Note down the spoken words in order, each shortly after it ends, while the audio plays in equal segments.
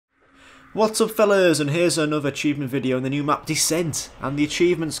What's up fellas, and here's another achievement video in the new map Descent, and the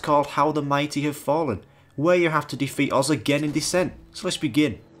achievement's called How the Mighty Have Fallen, where you have to defeat Oz again in Descent. So let's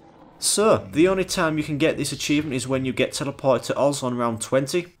begin. So, the only time you can get this achievement is when you get teleported to Oz on round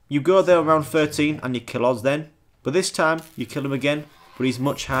 20. You go there around 13 and you kill Oz then, but this time you kill him again, but he's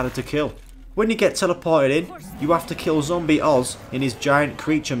much harder to kill. When you get teleported in, you have to kill Zombie Oz in his giant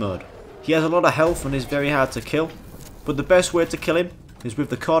creature mode. He has a lot of health and is very hard to kill, but the best way to kill him is with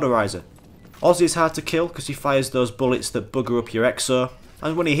the Cauterizer. Oz is hard to kill because he fires those bullets that bugger up your exo,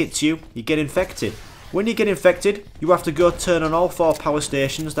 and when he hits you, you get infected. When you get infected, you have to go turn on all 4 power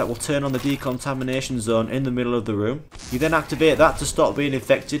stations that will turn on the decontamination zone in the middle of the room. You then activate that to stop being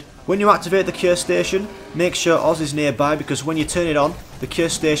infected. When you activate the cure station, make sure Oz is nearby because when you turn it on, the cure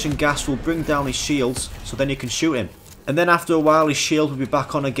station gas will bring down his shields so then you can shoot him. And then after a while his shield will be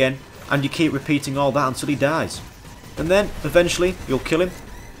back on again, and you keep repeating all that until he dies. And then, eventually, you'll kill him.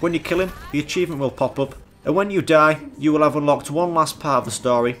 When you kill him, the achievement will pop up, and when you die, you will have unlocked one last part of the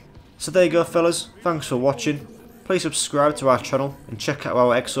story. So there you go fellas, thanks for watching. Please subscribe to our channel and check out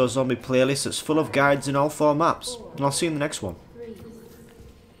our Exo Zombie playlist that's full of guides in all 4 maps, and I'll see you in the next one.